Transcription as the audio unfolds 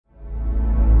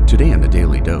Today on the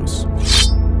Daily Dose,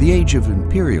 the Age of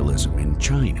Imperialism in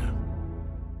China.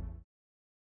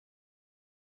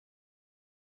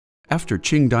 After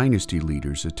Qing Dynasty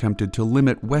leaders attempted to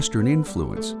limit Western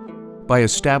influence by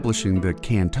establishing the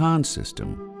Canton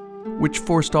system, which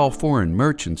forced all foreign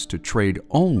merchants to trade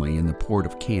only in the port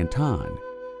of Canton,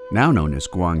 now known as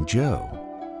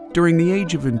Guangzhou, during the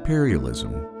Age of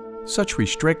Imperialism, such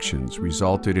restrictions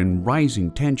resulted in rising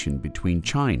tension between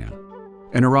China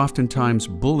and are oftentimes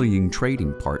bullying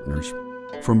trading partners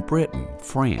from Britain,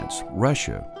 France,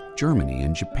 Russia, Germany,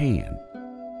 and Japan.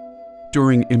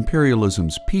 During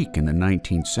imperialism's peak in the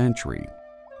 19th century,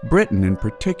 Britain in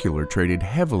particular traded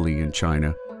heavily in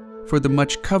China for the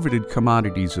much coveted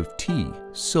commodities of tea,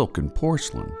 silk, and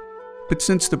porcelain. But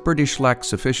since the British lacked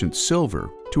sufficient silver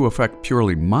to effect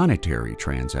purely monetary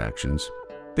transactions,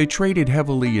 they traded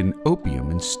heavily in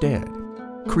opium instead,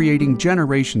 creating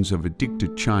generations of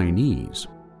addicted Chinese,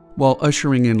 while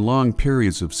ushering in long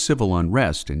periods of civil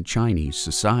unrest in Chinese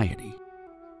society.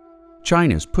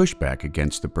 China's pushback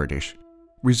against the British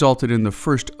resulted in the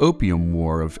First Opium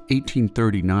War of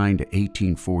 1839 to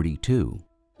 1842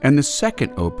 and the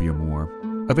Second Opium War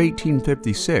of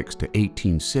 1856 to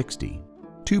 1860,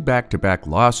 two back-to-back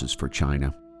losses for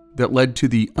China that led to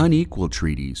the unequal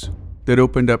treaties that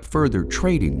opened up further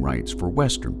trading rights for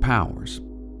Western powers,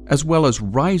 as well as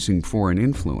rising foreign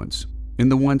influence in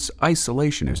the once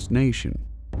isolationist nation.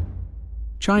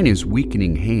 China's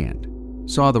weakening hand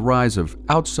saw the rise of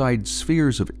outside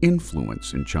spheres of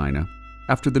influence in China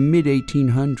after the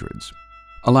mid-1800s,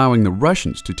 allowing the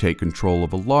Russians to take control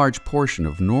of a large portion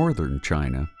of northern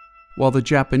China, while the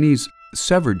Japanese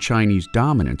severed Chinese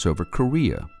dominance over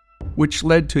Korea, which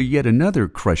led to yet another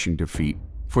crushing defeat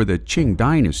for the Qing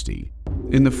Dynasty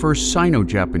in the First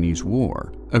Sino-Japanese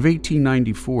War of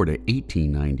 1894 to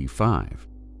 1895,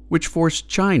 which forced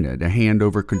China to hand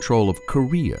over control of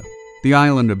Korea, the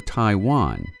island of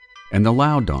Taiwan, and the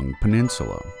Liaodong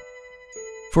Peninsula.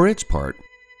 For its part,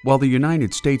 while the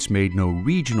United States made no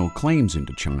regional claims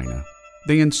into China,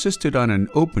 they insisted on an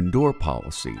open-door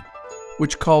policy,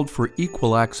 which called for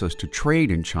equal access to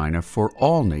trade in China for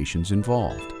all nations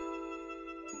involved.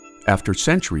 After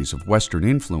centuries of Western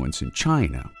influence in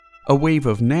China, a wave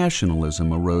of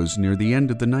nationalism arose near the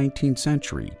end of the 19th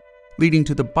century, leading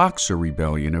to the Boxer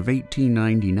Rebellion of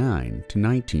 1899 to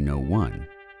 1901,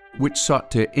 which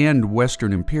sought to end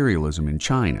Western imperialism in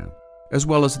China, as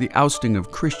well as the ousting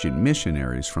of Christian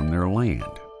missionaries from their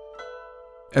land.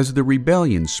 As the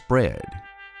rebellion spread,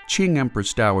 Qing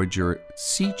Empress Dowager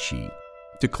Cixi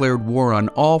declared war on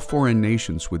all foreign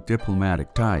nations with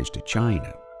diplomatic ties to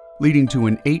China, leading to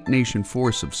an 8-nation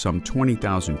force of some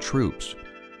 20,000 troops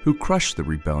who crushed the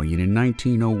rebellion in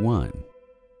 1901.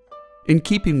 In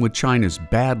keeping with China's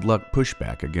bad luck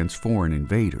pushback against foreign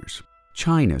invaders,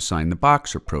 China signed the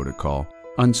Boxer Protocol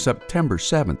on September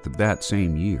 7th of that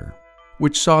same year,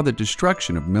 which saw the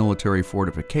destruction of military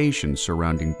fortifications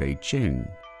surrounding Beijing,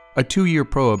 a 2-year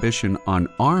prohibition on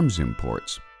arms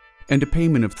imports, and a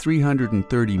payment of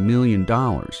 $330 million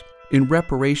in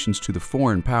reparations to the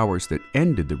foreign powers that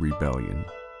ended the rebellion,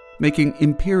 making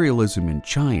imperialism in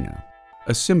China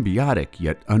a symbiotic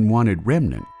yet unwanted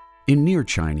remnant in near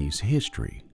Chinese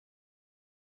history.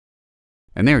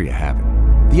 And there you have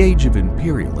it, the Age of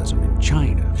Imperialism in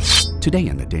China, today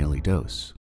on the Daily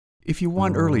Dose. If you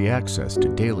want early access to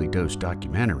Daily Dose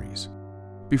documentaries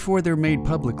before they're made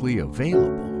publicly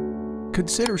available,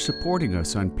 consider supporting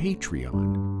us on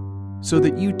Patreon so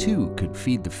that you too could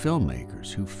feed the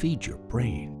filmmakers who feed your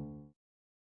brain.